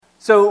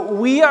So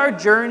we are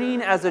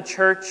journeying as a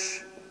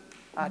church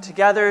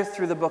together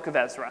through the book of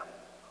Ezra.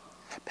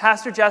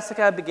 Pastor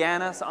Jessica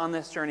began us on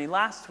this journey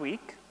last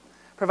week,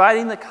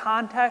 providing the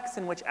context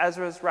in which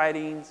Ezra's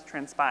writings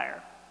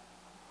transpire.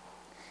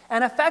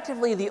 And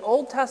effectively, the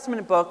Old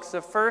Testament books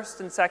of 1st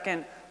and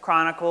 2nd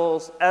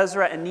Chronicles,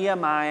 Ezra and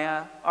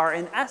Nehemiah are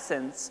in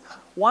essence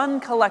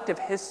one collective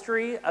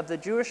history of the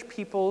Jewish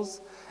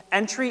people's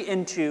entry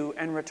into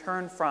and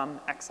return from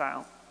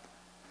exile.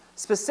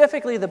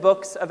 Specifically, the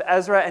books of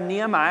Ezra and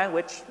Nehemiah,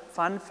 which,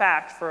 fun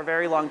fact, for a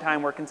very long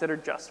time were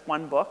considered just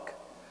one book,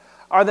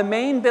 are the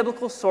main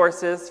biblical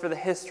sources for the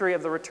history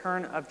of the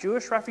return of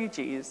Jewish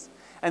refugees,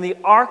 and the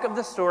arc of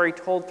the story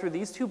told through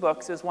these two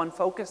books is one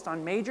focused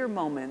on major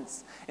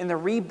moments in the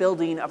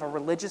rebuilding of a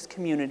religious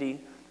community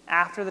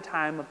after the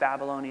time of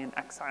Babylonian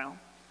exile,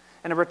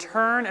 and a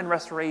return and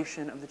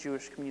restoration of the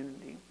Jewish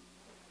community.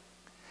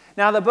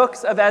 Now, the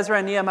books of Ezra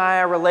and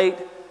Nehemiah relate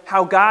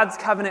how God's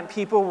covenant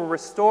people were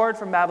restored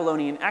from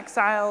Babylonian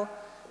exile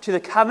to the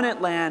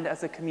covenant land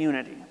as a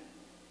community.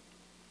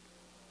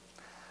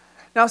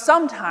 Now,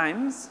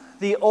 sometimes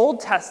the Old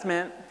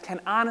Testament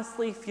can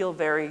honestly feel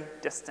very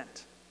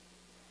distant.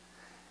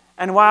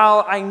 And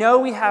while I know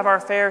we have our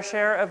fair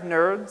share of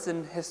nerds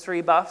and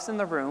history buffs in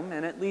the room,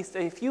 and at least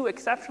a few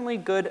exceptionally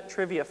good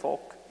trivia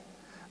folk,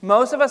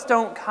 most of us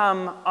don't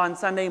come on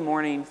Sunday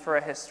morning for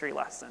a history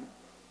lesson.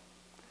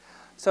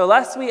 So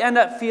lest we end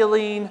up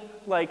feeling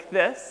like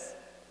this,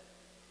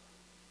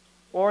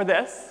 or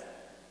this,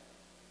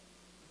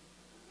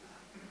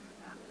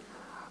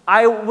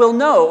 I will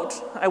note,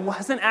 I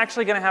wasn't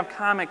actually going to have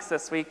comics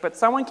this week, but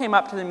someone came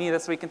up to me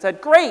this week and said,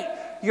 "Great,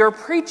 you're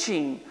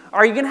preaching.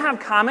 Are you going to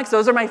have comics?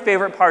 Those are my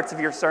favorite parts of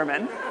your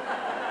sermon." And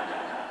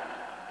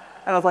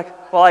I was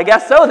like, well, I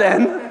guess so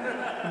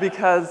then,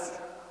 because,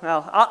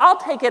 well, I'll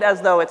take it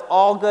as though it's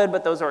all good,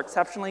 but those are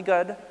exceptionally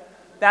good.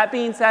 That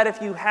being said,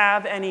 if you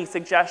have any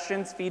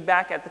suggestions,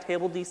 feedback at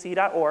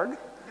thetabledc.org.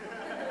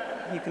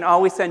 You can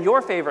always send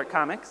your favorite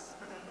comics.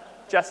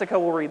 Jessica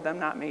will read them,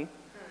 not me.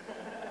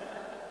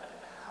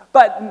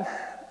 But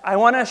I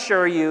want to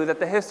assure you that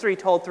the history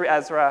told through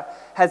Ezra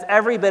has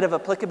every bit of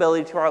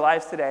applicability to our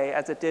lives today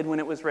as it did when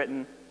it was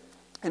written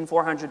in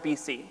 400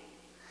 BC.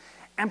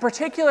 And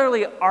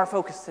particularly our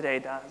focus today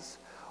does,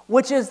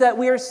 which is that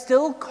we are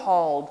still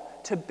called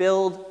to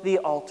build the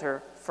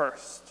altar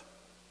first.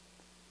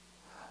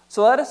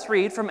 So let us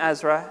read from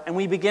Ezra, and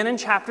we begin in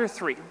chapter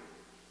 3.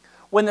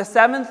 When the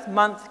 7th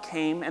month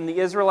came and the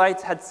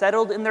Israelites had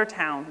settled in their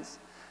towns,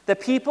 the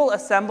people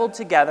assembled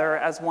together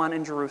as one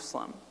in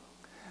Jerusalem.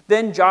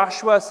 Then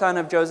Joshua, son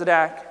of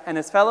Jozadak, and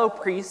his fellow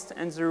priest,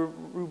 and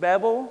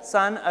Zerubbabel,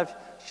 son of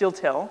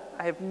Shealtiel,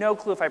 I have no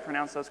clue if I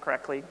pronounced those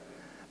correctly,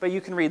 but you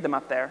can read them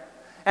up there,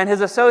 and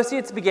his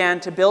associates began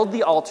to build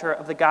the altar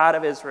of the God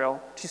of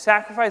Israel, to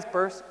sacrifice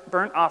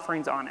burnt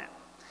offerings on it,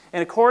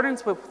 in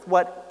accordance with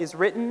what is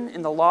written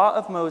in the law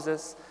of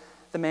Moses,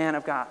 the man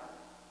of God.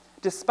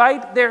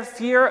 Despite their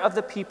fear of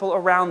the people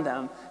around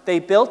them, they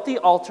built the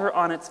altar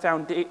on its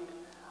foundation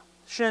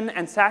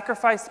and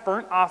sacrificed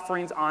burnt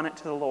offerings on it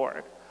to the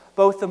Lord,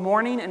 both the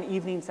morning and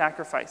evening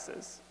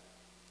sacrifices.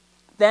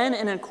 Then,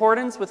 in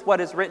accordance with what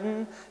is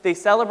written, they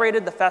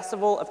celebrated the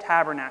Festival of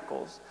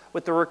Tabernacles,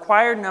 with the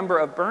required number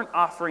of burnt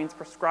offerings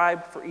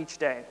prescribed for each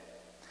day.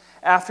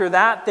 After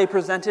that, they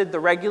presented the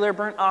regular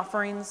burnt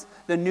offerings,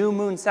 the new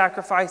moon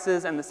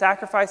sacrifices, and the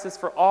sacrifices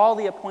for all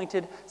the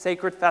appointed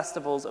sacred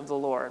festivals of the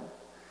Lord,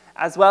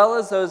 as well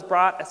as those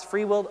brought as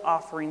freewill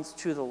offerings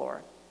to the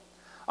Lord.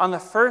 On the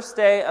first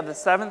day of the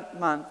 7th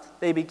month,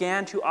 they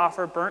began to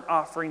offer burnt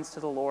offerings to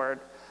the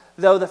Lord,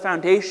 though the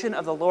foundation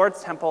of the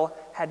Lord's temple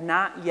had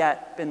not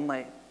yet been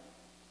laid.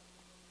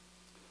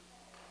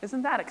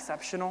 Isn't that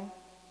exceptional?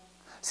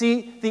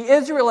 See, the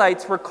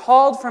Israelites were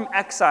called from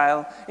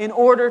exile in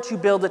order to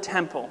build a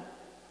temple.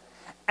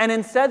 And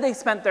instead they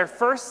spent their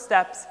first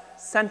steps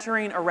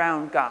centering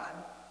around God,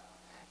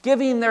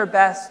 giving their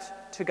best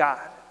to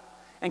God,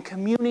 and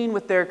communing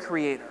with their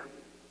Creator.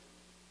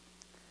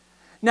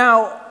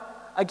 Now,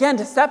 again,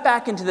 to step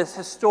back into this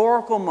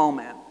historical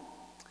moment,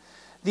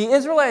 the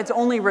Israelites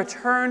only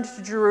returned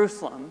to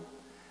Jerusalem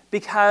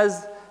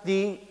because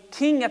the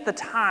king at the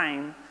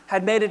time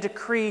had made a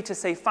decree to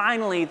say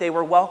finally they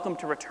were welcome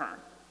to return.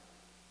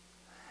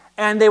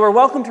 And they were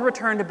welcome to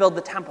return to build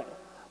the temple.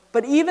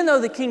 But even though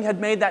the king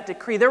had made that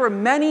decree, there were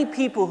many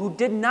people who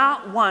did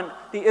not want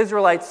the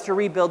Israelites to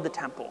rebuild the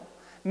temple.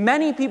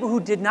 Many people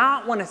who did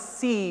not want to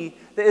see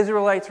the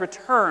Israelites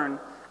return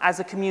as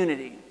a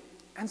community.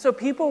 And so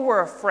people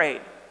were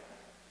afraid.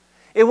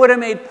 It would have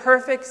made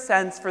perfect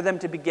sense for them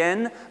to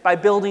begin by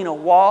building a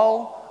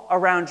wall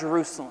around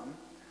Jerusalem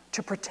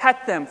to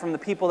protect them from the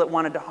people that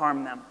wanted to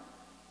harm them.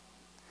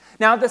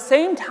 Now, at the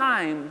same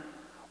time,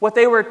 what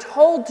they were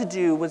told to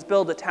do was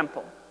build a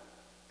temple.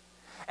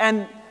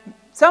 And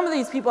some of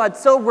these people had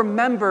so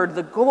remembered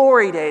the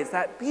glory days,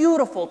 that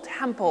beautiful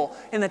temple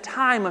in the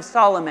time of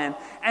Solomon,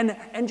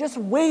 and just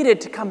waited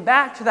to come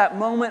back to that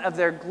moment of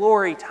their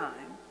glory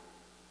time.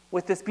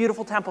 with this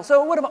beautiful temple.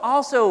 So it would have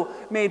also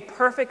made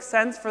perfect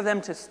sense for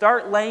them to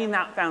start laying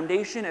that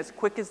foundation as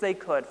quick as they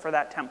could for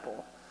that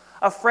temple,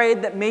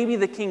 afraid that maybe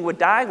the king would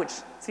die, which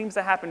seems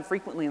to happen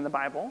frequently in the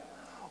Bible,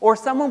 or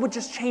someone would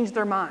just change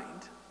their mind.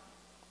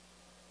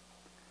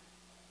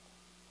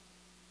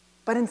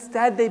 But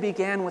instead, they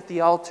began with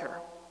the altar.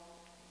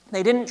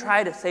 They didn't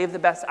try to save the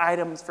best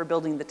items for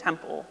building the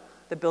temple,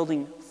 the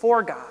building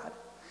for God.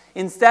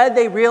 Instead,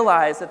 they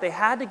realized that they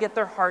had to get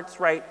their hearts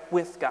right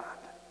with God,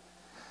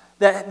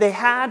 that they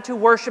had to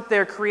worship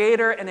their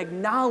Creator and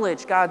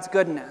acknowledge God's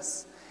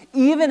goodness,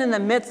 even in the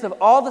midst of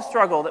all the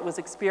struggle that was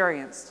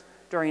experienced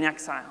during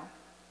exile.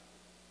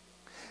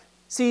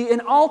 See,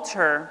 an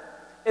altar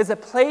is a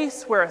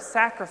place where a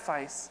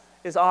sacrifice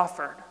is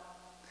offered.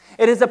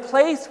 It is a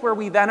place where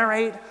we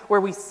venerate, where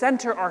we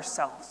center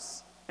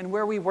ourselves, and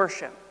where we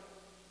worship,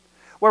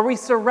 where we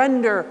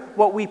surrender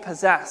what we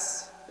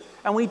possess.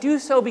 And we do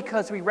so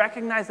because we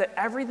recognize that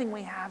everything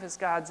we have is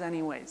God's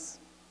anyways.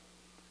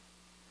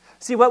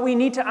 See, what we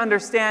need to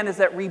understand is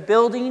that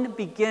rebuilding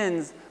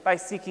begins by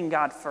seeking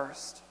God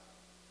first,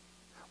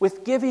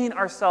 with giving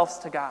ourselves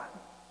to God.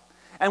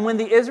 And when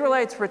the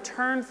Israelites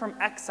returned from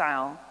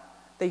exile,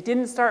 they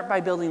didn't start by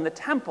building the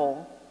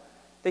temple,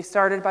 they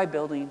started by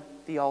building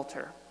the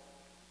altar.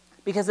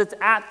 Because it's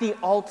at the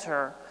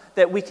altar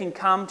that we can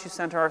come to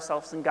center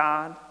ourselves in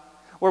God,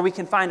 where we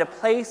can find a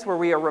place where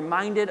we are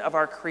reminded of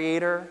our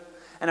Creator,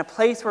 and a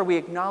place where we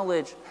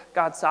acknowledge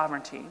God's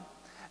sovereignty.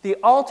 The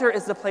altar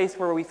is the place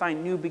where we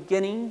find new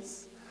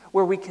beginnings,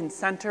 where we can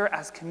center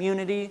as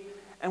community,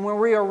 and where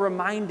we are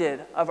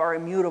reminded of our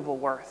immutable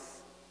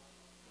worth.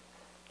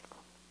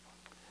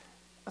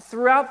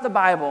 Throughout the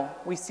Bible,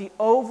 we see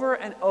over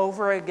and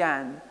over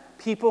again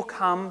people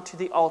come to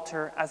the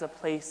altar as a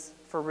place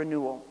for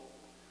renewal,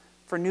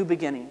 for new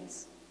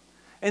beginnings.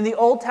 In the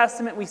Old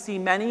Testament, we see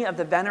many of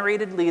the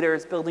venerated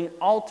leaders building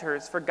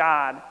altars for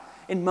God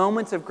in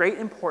moments of great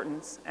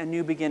importance and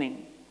new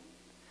beginning.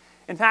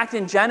 In fact,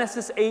 in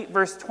Genesis 8,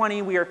 verse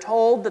 20, we are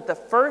told that the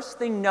first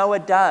thing Noah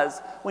does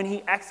when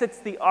he exits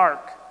the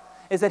ark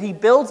is that he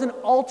builds an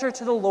altar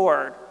to the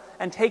Lord,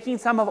 and taking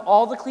some of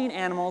all the clean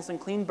animals and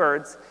clean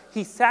birds,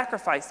 he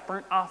sacrificed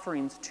burnt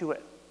offerings to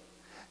it.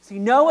 See,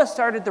 Noah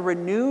started the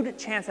renewed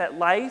chance at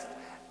life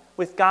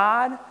with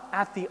God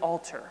at the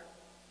altar.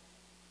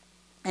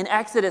 In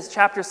Exodus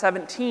chapter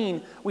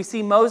 17, we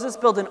see Moses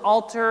build an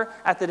altar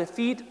at the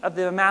defeat of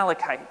the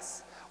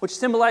Amalekites, which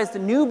symbolized a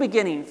new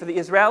beginning for the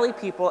Israeli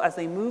people as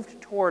they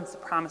moved towards the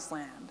Promised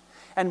Land,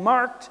 and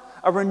marked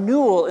a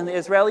renewal in the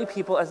Israeli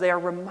people as they are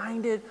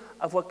reminded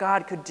of what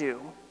God could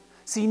do.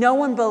 See, no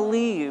one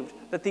believed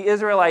that the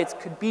Israelites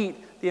could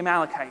beat the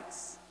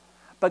Amalekites,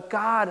 but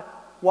God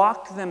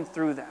walked them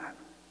through that.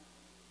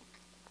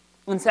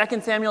 In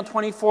 2 Samuel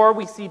 24,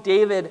 we see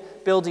David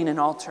building an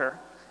altar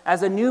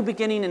as a new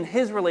beginning in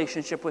his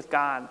relationship with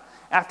God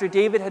after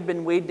David had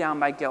been weighed down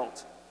by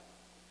guilt.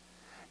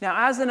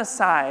 Now, as an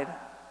aside,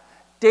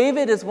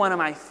 David is one of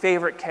my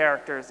favorite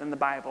characters in the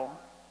Bible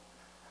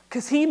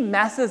because he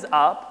messes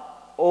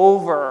up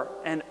over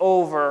and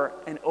over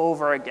and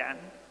over again.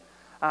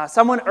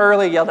 Someone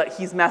earlier yelled that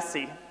he's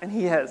messy, and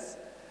he is.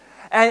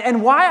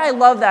 And why I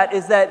love that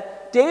is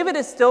that David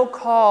is still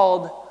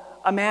called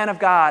a man of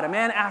God, a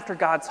man after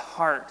God's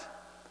heart.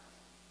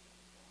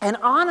 And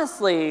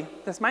honestly,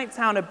 this might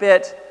sound a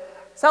bit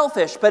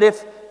selfish, but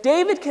if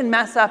David can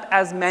mess up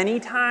as many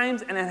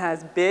times and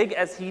as big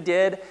as he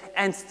did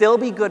and still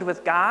be good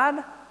with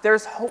God,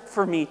 there's hope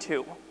for me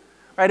too.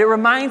 Right? It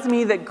reminds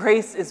me that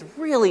grace is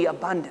really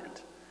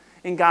abundant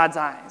in God's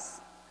eyes.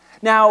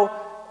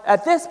 Now,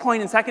 at this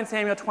point in 2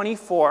 Samuel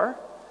 24,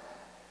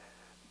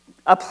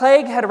 a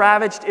plague had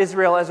ravaged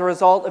Israel as a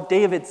result of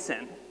David's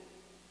sin.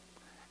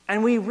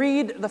 And we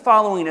read the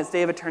following as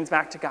David turns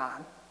back to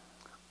God.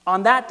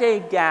 On that day,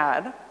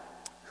 Gad,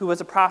 who was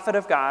a prophet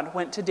of God,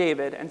 went to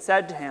David and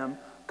said to him,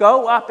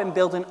 "Go up and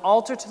build an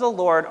altar to the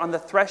Lord on the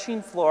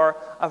threshing floor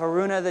of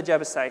Araunah the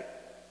Jebusite."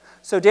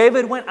 So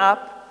David went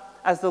up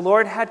as the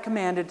Lord had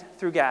commanded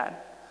through Gad.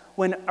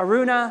 When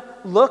Araunah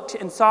looked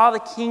and saw the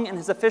king and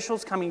his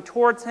officials coming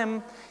towards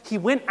him, he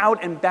went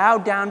out and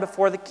bowed down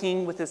before the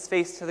king with his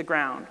face to the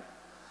ground.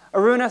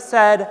 Araunah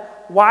said,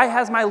 "Why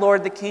has my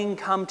lord the king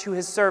come to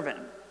his servant?"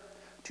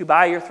 "To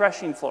buy your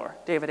threshing floor,"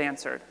 David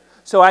answered,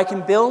 "so I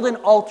can build an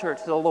altar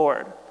to the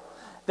Lord,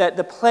 that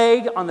the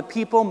plague on the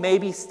people may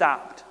be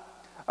stopped."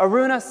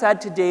 Araunah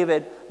said to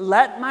David,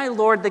 "Let my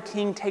lord the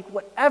king take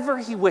whatever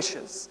he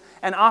wishes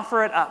and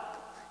offer it up.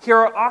 Here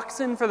are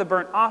oxen for the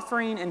burnt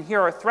offering, and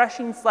here are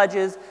threshing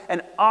sledges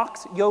and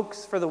ox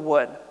yokes for the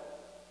wood.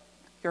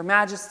 Your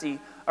majesty,"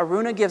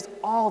 Araunah gives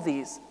all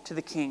these to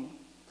the king.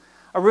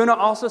 Araunah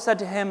also said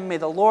to him, "May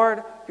the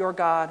Lord your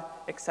God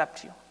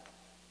accept you."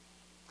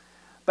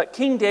 But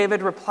King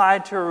David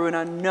replied to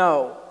Araunah,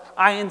 "No,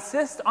 I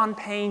insist on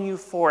paying you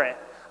for it.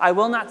 I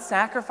will not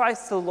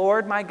sacrifice to the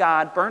Lord my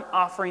God burnt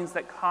offerings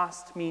that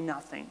cost me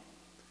nothing."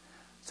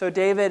 So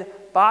David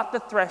bought the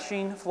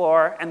threshing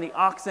floor and the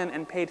oxen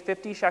and paid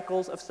 50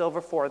 shekels of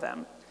silver for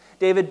them.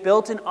 David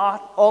built an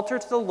altar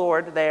to the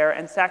Lord there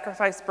and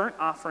sacrificed burnt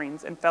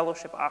offerings and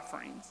fellowship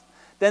offerings.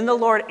 Then the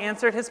Lord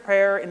answered his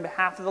prayer in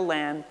behalf of the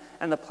land,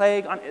 and the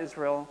plague on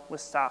Israel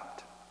was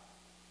stopped.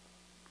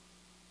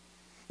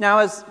 Now,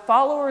 as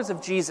followers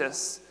of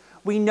Jesus,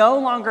 we no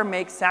longer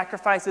make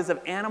sacrifices of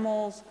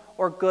animals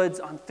or goods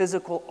on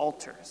physical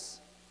altars.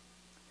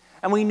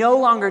 And we no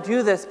longer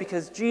do this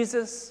because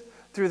Jesus,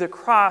 through the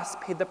cross,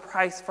 paid the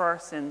price for our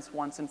sins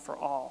once and for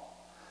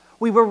all.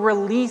 We were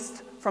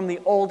released from the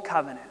old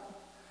covenant.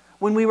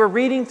 When we were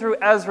reading through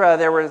Ezra,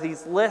 there were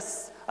these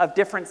lists of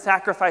different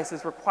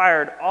sacrifices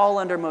required, all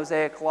under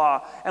Mosaic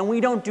law. And we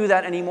don't do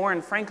that anymore,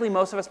 and frankly,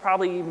 most of us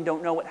probably even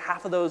don't know what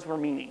half of those were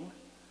meaning.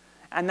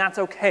 And that's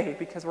okay,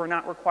 because we're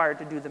not required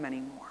to do them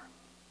anymore.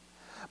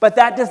 But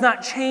that does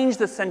not change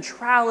the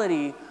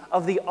centrality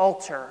of the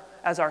altar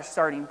as our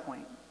starting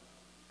point.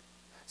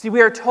 See,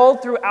 we are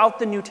told throughout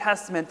the New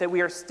Testament that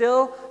we are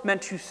still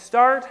meant to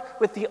start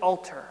with the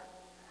altar,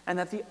 and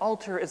that the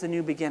altar is a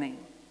new beginning.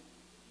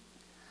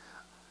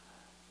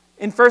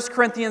 In 1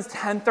 Corinthians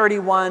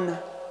 10:31,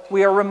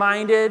 we are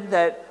reminded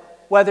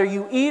that whether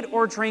you eat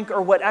or drink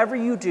or whatever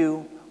you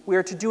do, we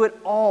are to do it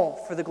all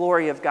for the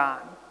glory of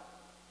God.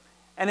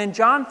 And in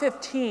John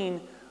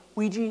 15,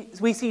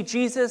 we see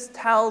Jesus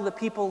tell the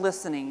people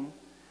listening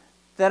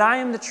that I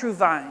am the true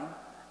vine,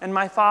 and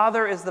my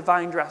Father is the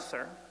vine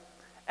dresser.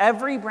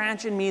 Every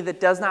branch in me that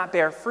does not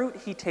bear fruit,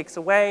 he takes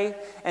away,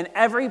 and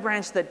every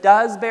branch that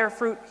does bear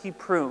fruit, he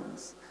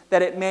prunes,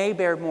 that it may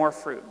bear more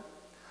fruit.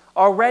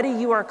 Already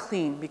you are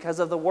clean because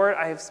of the word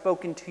I have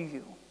spoken to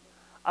you.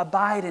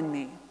 Abide in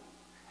me,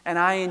 and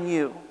I in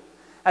you.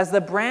 As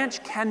the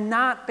branch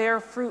cannot bear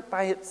fruit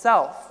by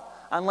itself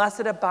unless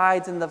it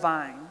abides in the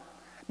vine,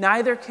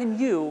 neither can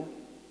you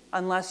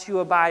unless you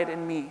abide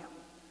in me.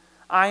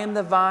 I am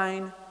the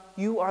vine,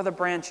 you are the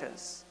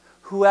branches.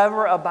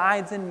 Whoever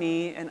abides in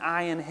me and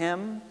I in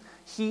him,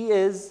 he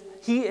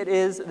it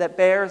is that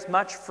bears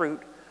much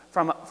fruit,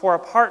 for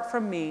apart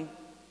from me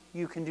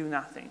you can do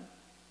nothing.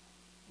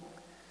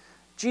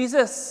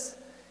 Jesus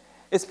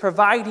is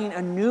providing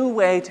a new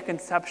way to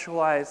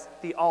conceptualize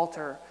the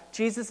altar.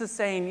 Jesus is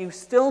saying, you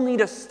still need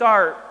to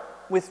start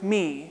with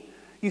me.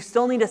 You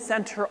still need to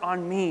center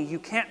on me. You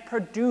can't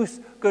produce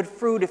good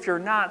fruit if you're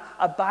not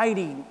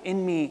abiding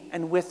in me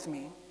and with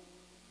me.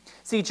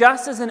 See,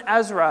 just as in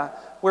Ezra,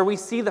 where we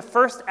see the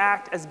first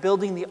act as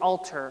building the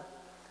altar,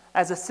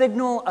 as a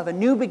signal of a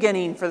new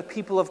beginning for the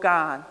people of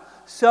God,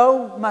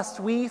 so must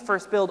we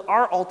first build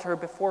our altar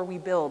before we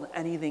build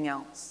anything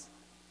else.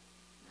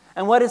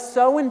 And what is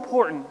so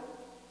important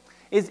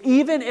is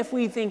even if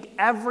we think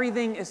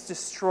everything is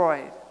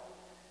destroyed,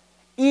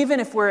 even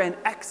if we're in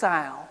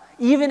exile,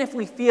 even if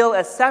we feel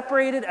as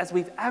separated as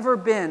we've ever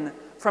been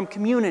from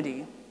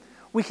community,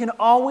 we can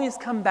always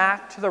come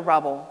back to the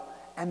rubble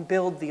and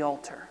build the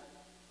altar.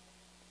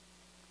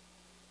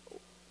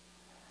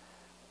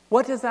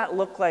 What does that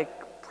look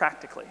like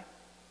practically?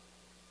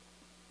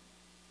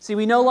 See,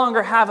 we no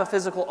longer have a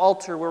physical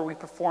altar where we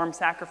perform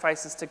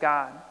sacrifices to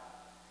God.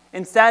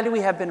 Instead,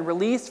 we have been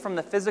released from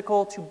the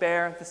physical to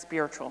bear the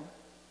spiritual.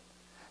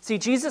 See,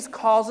 Jesus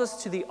calls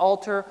us to the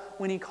altar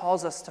when he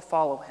calls us to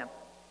follow him.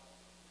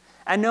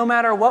 And no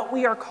matter what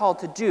we are called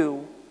to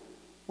do,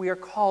 we are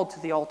called to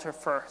the altar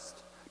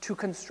first, to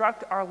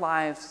construct our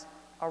lives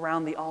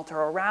around the altar,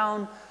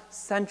 around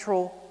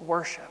central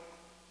worship.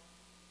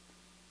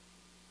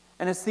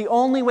 And it's the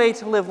only way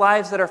to live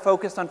lives that are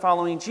focused on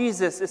following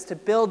Jesus is to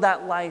build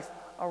that life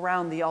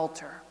around the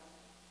altar.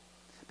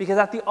 Because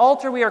at the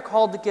altar we are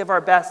called to give our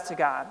best to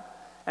God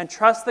and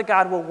trust that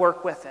God will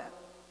work with it.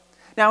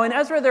 Now in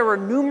Ezra there were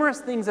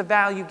numerous things of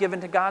value given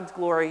to God's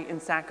glory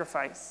in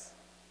sacrifice,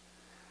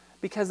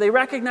 because they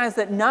recognized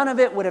that none of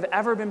it would have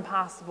ever been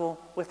possible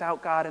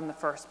without God in the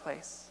first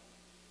place.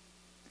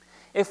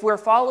 If we're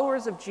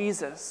followers of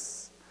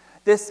Jesus,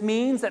 this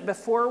means that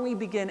before we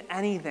begin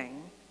anything,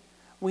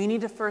 we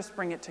need to first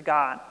bring it to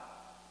God.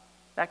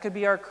 That could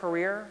be our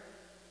career,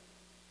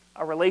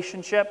 a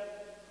relationship,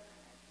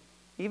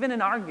 even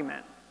an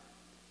argument.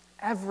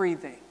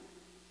 Everything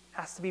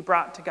has to be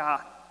brought to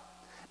God.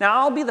 Now,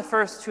 I'll be the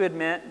first to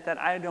admit that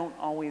I don't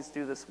always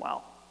do this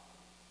well.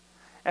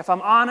 If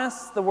I'm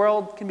honest, the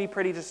world can be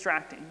pretty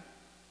distracting.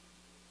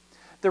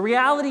 The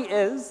reality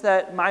is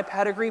that my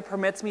pedigree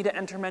permits me to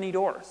enter many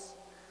doors,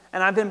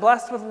 and I've been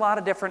blessed with a lot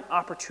of different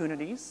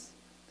opportunities.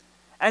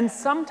 And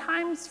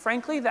sometimes,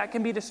 frankly, that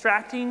can be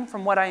distracting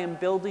from what I am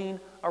building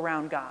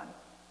around God.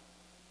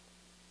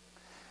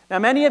 Now,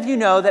 many of you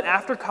know that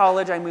after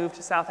college, I moved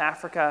to South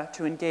Africa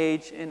to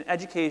engage in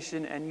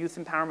education and youth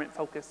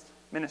empowerment-focused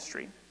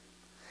ministry.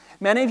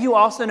 Many of you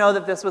also know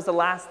that this was the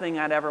last thing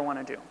I'd ever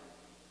want to do.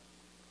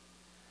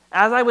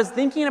 As I was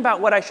thinking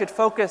about what I should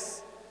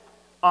focus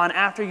on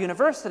after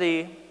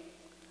university,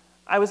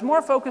 I was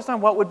more focused on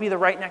what would be the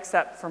right next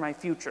step for my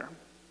future.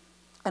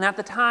 And at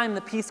the time,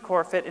 the Peace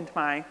Corps fit into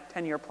my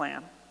 10-year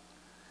plan.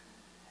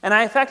 And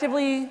I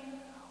effectively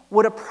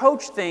would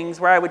approach things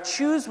where I would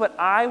choose what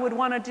I would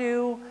want to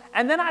do,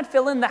 and then I'd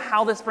fill in the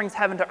how this brings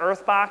heaven to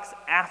earth box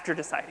after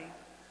deciding,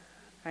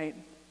 right?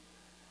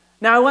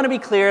 Now, I want to be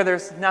clear,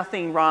 there's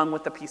nothing wrong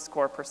with the Peace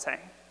Corps per se.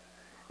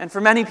 And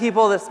for many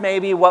people, this may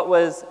be what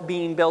was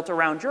being built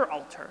around your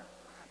altar.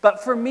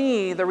 But for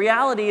me, the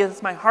reality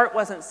is my heart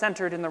wasn't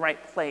centered in the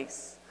right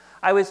place.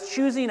 I was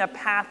choosing a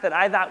path that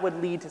I thought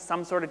would lead to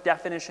some sort of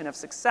definition of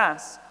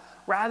success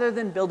rather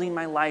than building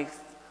my life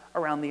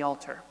around the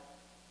altar.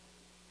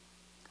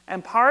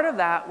 And part of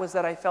that was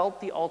that I felt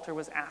the altar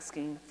was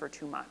asking for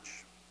too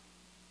much.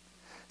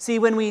 See,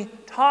 when we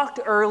talked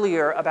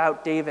earlier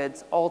about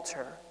David's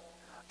altar,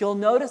 you'll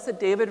notice that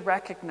David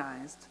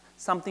recognized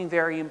something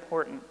very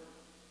important.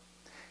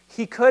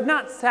 He could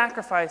not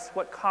sacrifice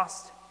what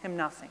cost him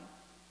nothing.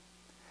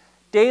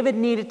 David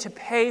needed to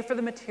pay for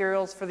the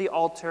materials for the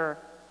altar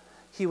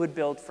he would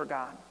build for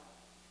God.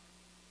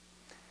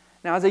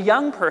 Now, as a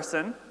young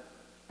person,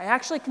 I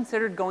actually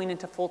considered going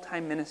into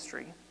full-time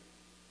ministry.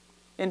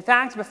 In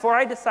fact, before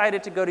I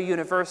decided to go to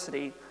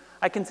university,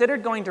 I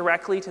considered going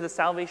directly to the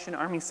Salvation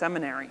Army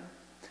Seminary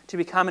to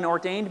become an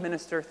ordained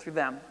minister through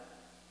them.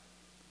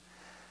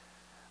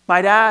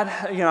 My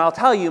dad, I'll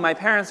tell you, my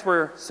parents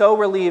were so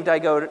relieved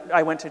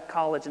I went to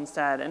college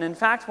instead. And in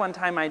fact, one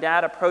time my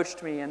dad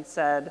approached me and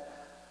said,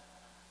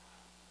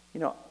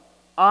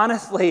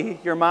 honestly,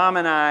 your mom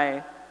and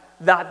I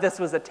thought this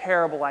was a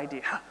terrible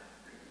idea.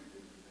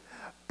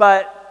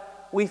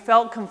 But we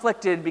felt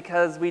conflicted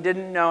because we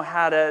didn't know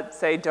how to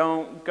say,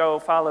 don't go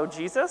follow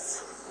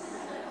Jesus.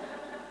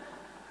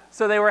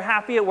 So they were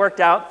happy it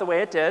worked out the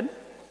way it did.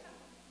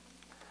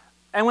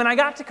 And when I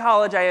got to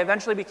college, I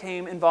eventually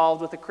became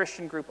involved with a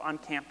Christian group on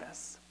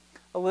campus.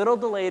 A little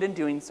delayed in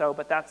doing so,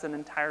 but that's an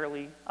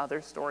entirely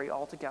other story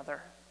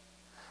altogether.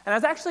 And I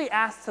was actually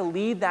asked to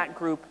lead that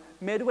group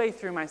midway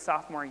through my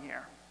sophomore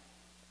year.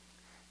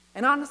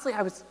 And honestly,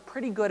 I was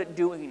pretty good at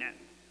doing it.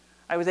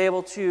 I was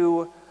able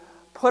to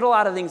put a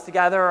lot of things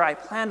together. I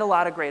planned a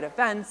lot of great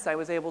events. I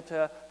was able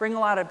to bring a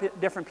lot of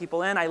different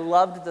people in. I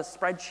loved the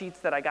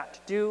spreadsheets that I got to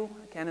do.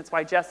 Again, it's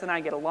why Jess and I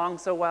get along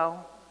so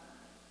well.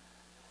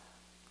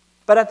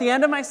 But at the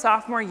end of my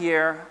sophomore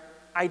year,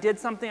 I did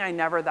something I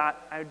never thought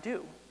I would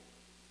do.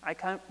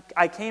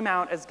 I came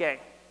out as gay.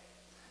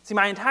 See,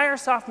 my entire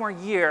sophomore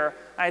year,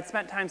 I had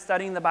spent time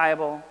studying the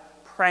Bible,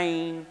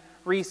 praying,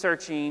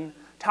 researching,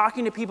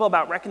 talking to people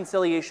about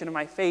reconciliation of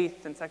my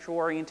faith and sexual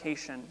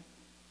orientation.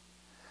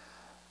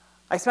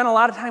 I spent a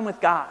lot of time with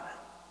God.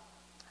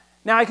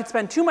 Now, I could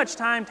spend too much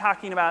time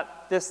talking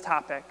about this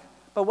topic,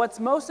 but what's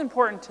most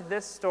important to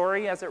this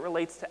story as it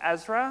relates to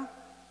Ezra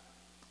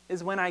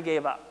is when I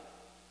gave up.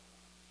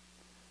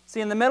 See,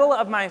 in the middle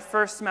of my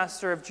first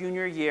semester of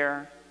junior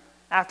year,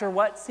 after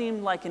what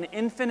seemed like an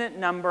infinite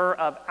number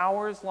of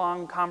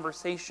hours-long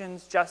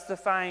conversations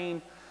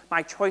justifying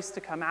my choice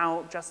to come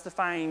out,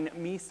 justifying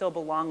me still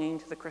belonging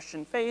to the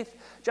Christian faith,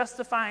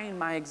 justifying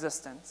my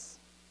existence,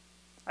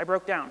 I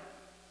broke down.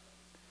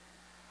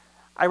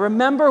 I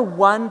remember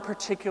one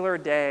particular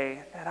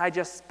day that I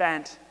just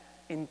spent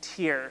in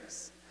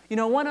tears.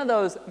 One of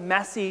those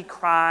messy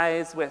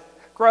cries with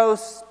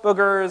gross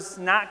boogers,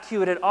 not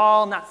cute at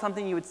all, not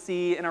something you would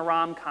see in a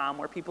rom-com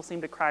where people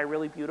seem to cry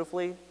really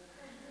beautifully.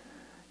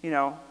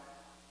 I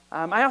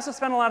also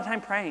spent a lot of time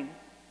praying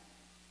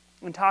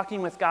and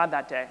talking with God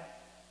that day.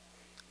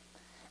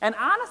 And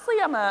honestly,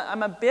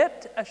 I'm a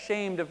bit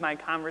ashamed of my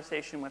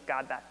conversation with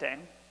God that day.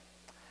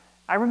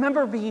 I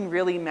remember being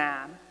really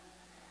mad.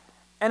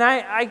 And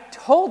I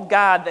told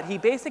God that he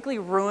basically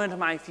ruined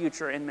my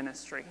future in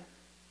ministry.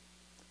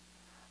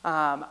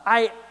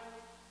 I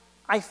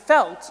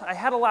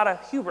had a lot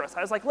of hubris.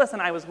 I was like, listen,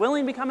 I was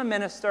willing to become a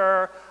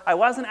minister. I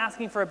wasn't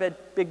asking for a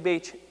big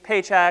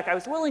paycheck. I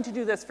was willing to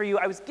do this for you.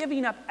 I was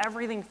giving up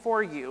everything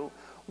for you.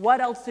 What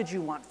else did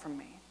you want from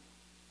me?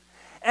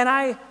 And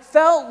I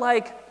felt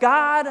like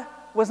God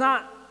was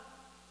not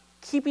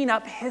keeping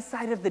up his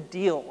side of the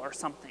deal or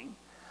something.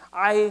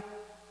 I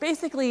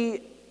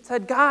basically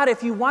said, God,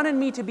 if you wanted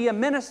me to be a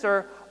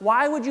minister,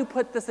 why would you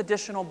put this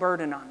additional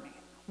burden on me?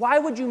 Why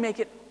would you make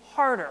it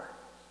harder?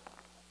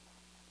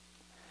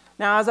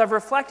 Now, as I've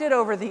reflected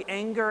over the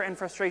anger and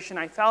frustration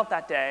I felt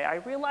that day, I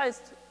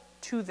realized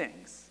two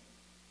things.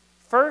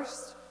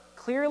 First,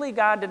 clearly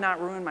God did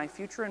not ruin my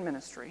future in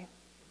ministry,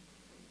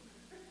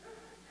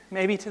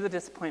 maybe to the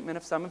disappointment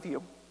of some of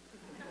you.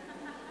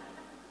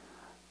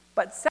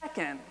 But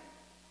second,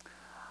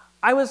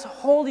 I was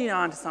holding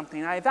on to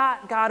something. I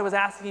thought God was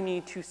asking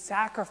me to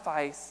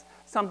sacrifice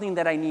something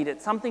that I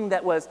needed, something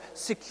that was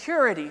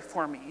security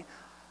for me.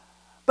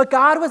 But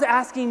God was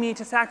asking me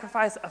to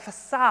sacrifice a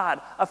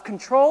facade of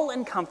control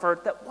and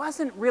comfort that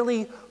wasn't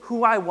really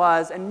who I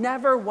was and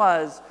never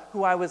was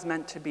who I was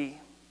meant to be.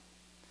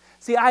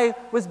 See, I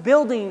was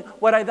building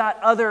what I thought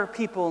other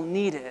people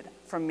needed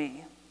from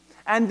me,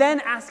 and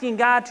then asking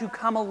God to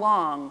come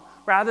along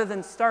rather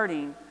than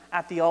starting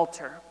at the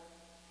altar.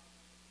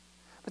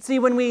 But see,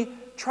 when we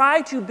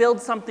try to build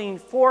something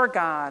for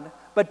God,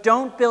 but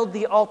don't build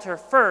the altar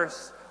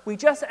first, we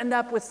just end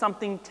up with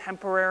something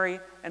temporary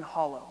and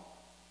hollow.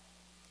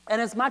 And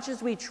as much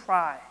as we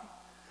try,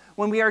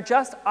 when we are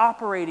just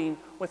operating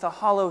with a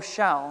hollow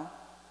shell,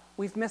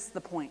 we've missed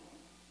the point.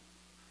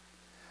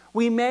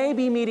 We may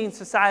be meeting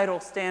societal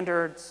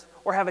standards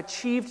or have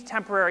achieved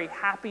temporary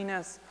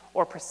happiness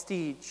or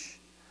prestige,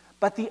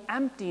 but the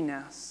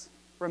emptiness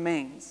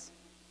remains.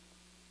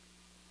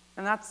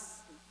 And that's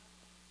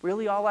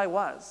really all I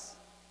was.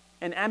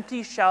 An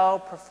empty shell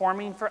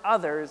performing for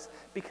others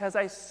because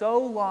I so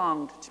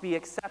longed to be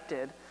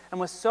accepted and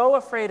was so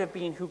afraid of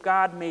being who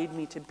God made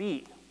me to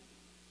be.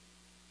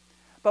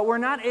 But we're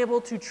not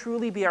able to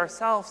truly be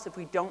ourselves if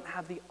we don't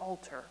have the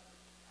altar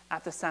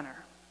at the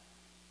center.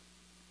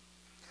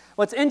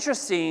 What's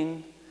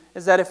interesting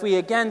is that if we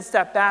again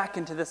step back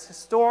into this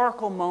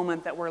historical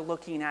moment that we're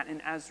looking at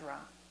in Ezra,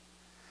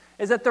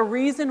 is that the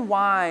reason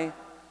why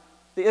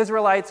the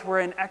Israelites were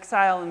in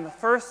exile in the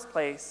first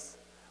place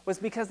was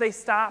because they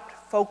stopped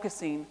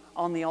focusing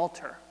on the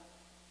altar.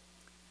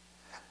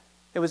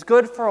 It was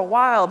good for a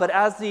while, but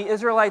as the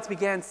Israelites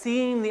began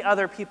seeing the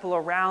other people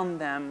around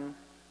them,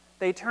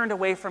 they turned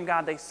away from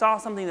God. They saw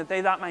something that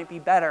they thought might be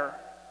better.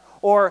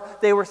 Or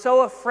they were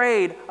so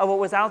afraid of what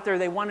was out there,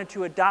 they wanted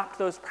to adopt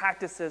those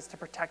practices to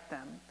protect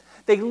them.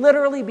 They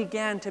literally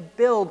began to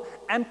build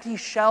empty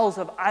shells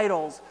of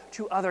idols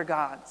to other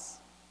gods.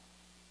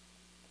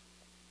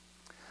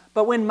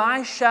 But when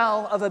my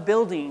shell of a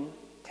building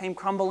came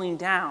crumbling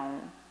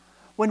down,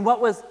 when what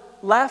was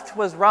left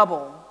was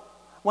rubble,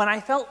 when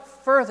I felt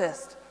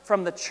furthest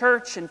from the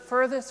church and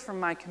furthest from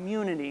my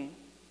community,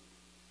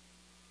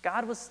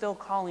 God was still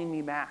calling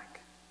me back.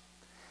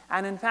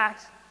 And in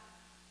fact,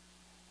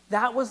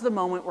 that was the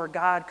moment where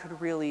God could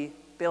really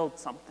build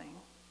something.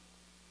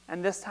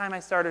 And this time I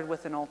started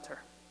with an altar.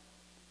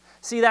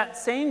 See, that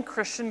same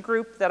Christian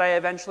group that I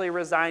eventually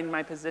resigned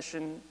my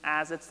position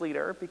as its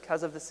leader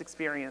because of this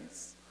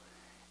experience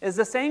is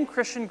the same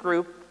Christian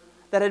group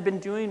that had been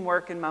doing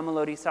work in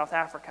Mamelodi, South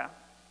Africa,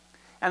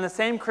 and the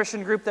same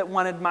Christian group that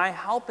wanted my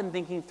help in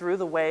thinking through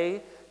the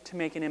way to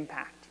make an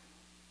impact.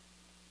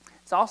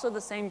 It's also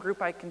the same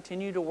group I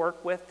continue to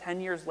work with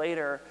 10 years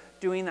later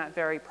doing that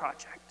very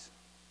project.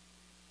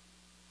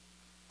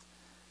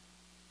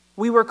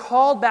 We were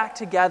called back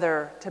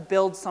together to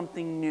build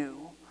something new.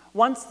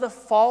 Once the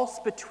false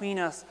between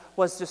us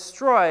was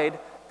destroyed,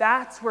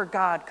 that's where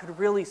God could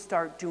really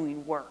start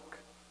doing work.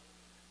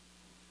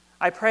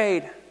 I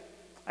prayed,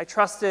 I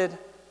trusted,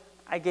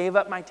 I gave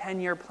up my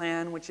 10-year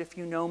plan, which if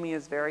you know me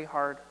is very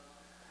hard.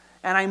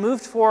 And I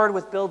moved forward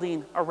with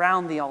building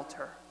around the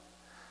altar.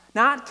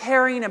 Not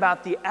caring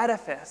about the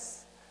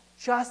edifice,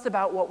 just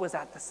about what was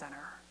at the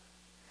center.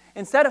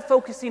 Instead of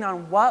focusing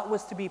on what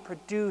was to be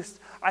produced,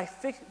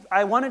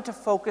 I wanted to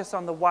focus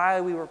on the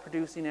why we were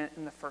producing it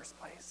in the first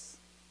place.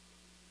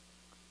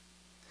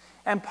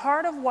 And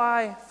part of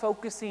why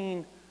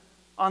focusing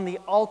on the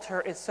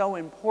altar is so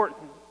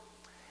important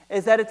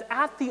is that it's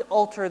at the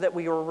altar that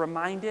we are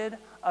reminded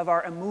of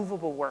our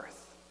immovable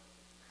worth.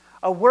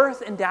 A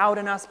worth endowed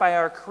in us by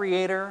our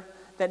Creator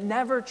that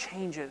never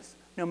changes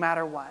no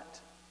matter what.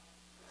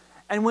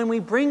 And when we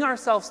bring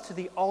ourselves to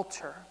the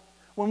altar,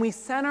 when we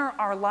center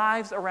our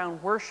lives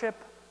around worship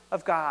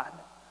of God,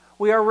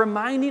 we are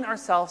reminding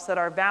ourselves that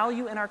our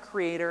value in our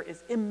Creator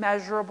is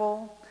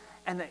immeasurable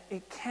and that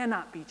it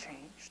cannot be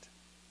changed.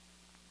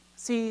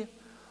 See,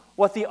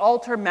 what the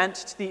altar meant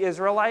to the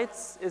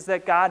Israelites is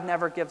that God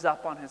never gives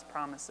up on his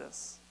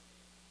promises.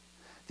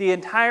 The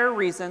entire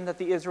reason that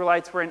the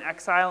Israelites were in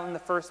exile in the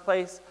first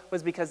place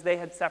was because they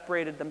had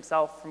separated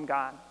themselves from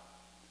God.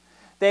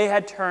 They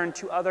had turned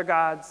to other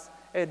gods,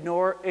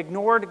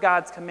 ignored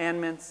God's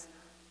commandments,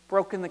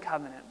 broken the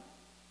covenant.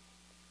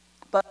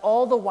 But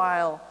all the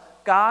while,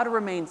 God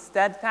remained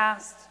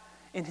steadfast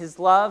in his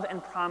love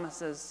and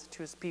promises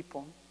to his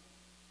people.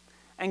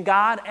 And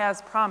God,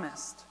 as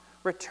promised,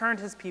 returned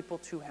his people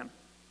to him,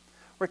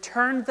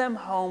 returned them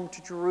home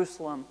to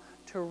Jerusalem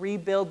to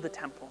rebuild the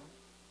temple.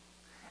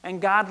 And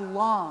God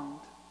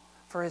longed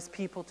for his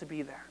people to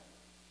be there.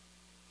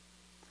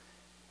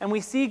 And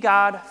we see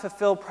God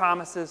fulfill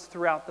promises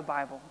throughout the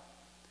Bible.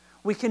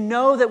 We can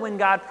know that when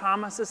God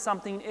promises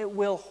something, it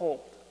will hold.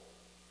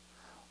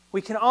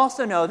 We can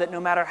also know that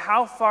no matter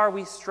how far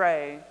we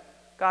stray,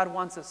 God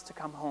wants us to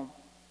come home,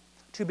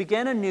 to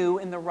begin anew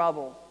in the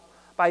rubble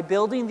by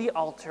building the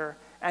altar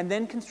and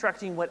then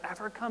constructing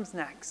whatever comes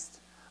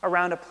next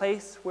around a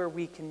place where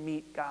we can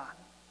meet God.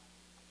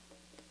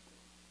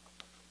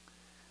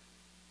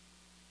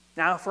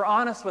 Now, if we're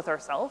honest with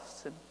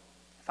ourselves, and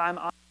if I'm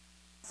honest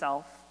with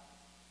myself,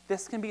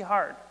 this can be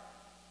hard.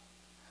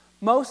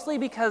 Mostly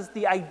because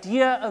the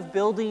idea of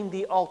building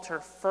the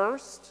altar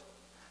first,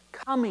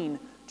 coming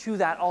to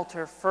that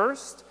altar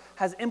first,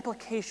 has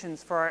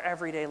implications for our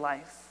everyday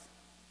life.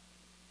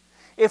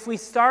 If we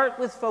start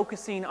with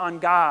focusing on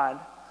God,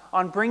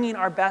 on bringing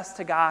our best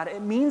to God,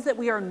 it means that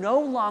we are no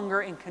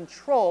longer in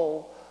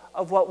control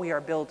of what we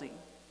are building.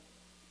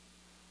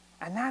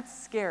 And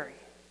that's scary.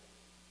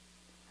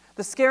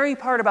 The scary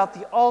part about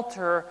the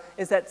altar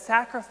is that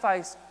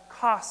sacrifice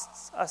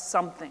costs us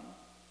something.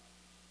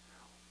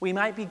 We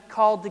might be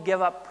called to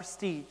give up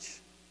prestige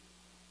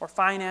or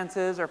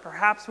finances, or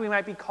perhaps we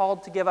might be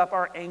called to give up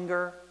our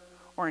anger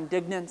or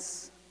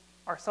indignance,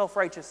 our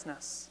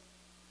self-righteousness.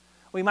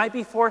 We might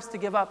be forced to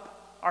give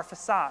up our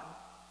facade.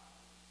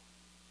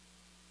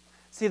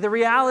 See, the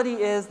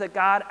reality is that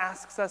God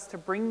asks us to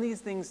bring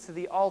these things to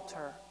the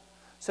altar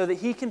so that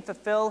he can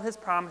fulfill his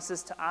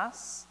promises to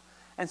us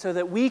and so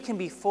that we can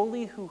be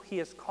fully who he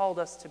has called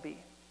us to be.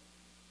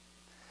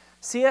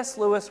 C.S.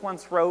 Lewis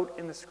once wrote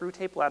in the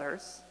Screwtape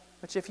Letters,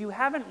 which if you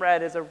haven't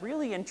read is a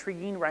really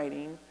intriguing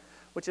writing,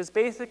 which is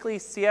basically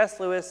C.S.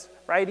 Lewis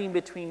writing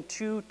between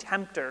two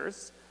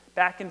tempters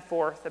back and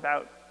forth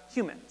about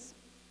humans.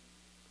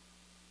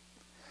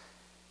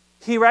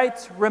 He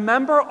writes,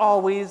 "Remember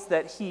always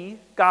that he,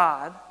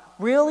 God,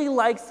 really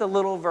likes the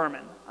little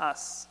vermin,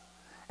 us,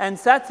 and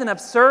sets an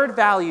absurd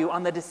value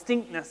on the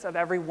distinctness of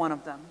every one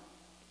of them.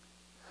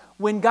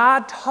 When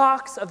God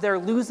talks of their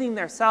losing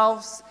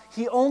themselves,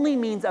 he only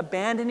means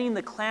abandoning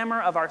the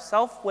clamor of our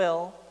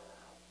self-will,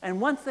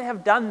 and once they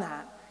have done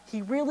that,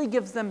 he really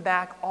gives them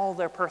back all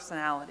their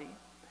personality,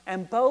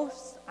 and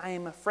boasts, I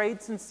am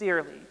afraid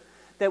sincerely,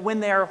 that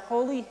when they are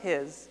wholly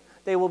his,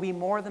 they will be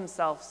more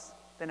themselves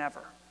than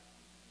ever."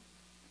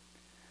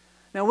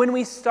 Now, when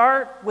we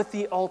start with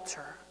the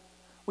altar,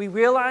 we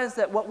realize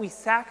that what we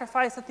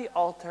sacrifice at the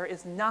altar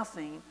is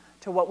nothing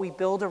to what we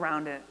build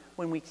around it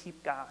when we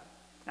keep God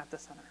at the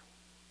center.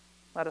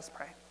 Let us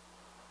pray.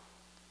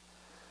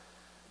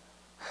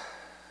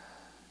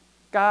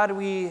 God,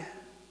 we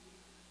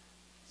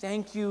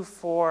thank you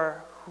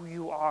for who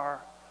you are,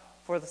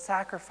 for the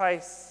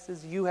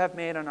sacrifices you have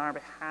made on our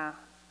behalf,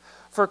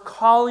 for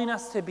calling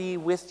us to be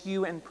with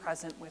you and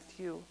present with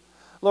you.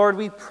 Lord,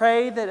 we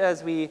pray that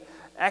as we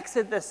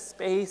exit this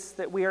space,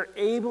 that we are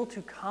able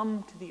to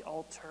come to the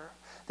altar,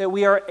 that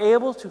we are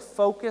able to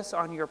focus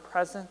on your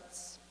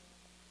presence,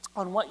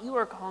 on what you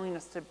are calling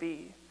us to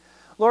be.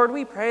 Lord,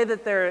 we pray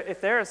that if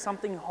there is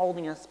something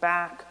holding us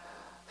back,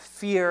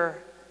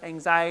 fear,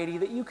 anxiety,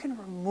 that you can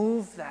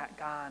remove that,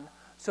 God,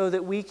 so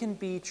that we can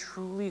be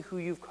truly who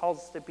you've called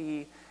us to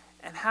be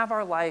and have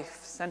our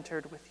life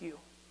centered with you.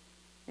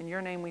 In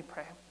your name we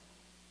pray.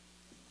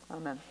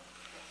 Amen.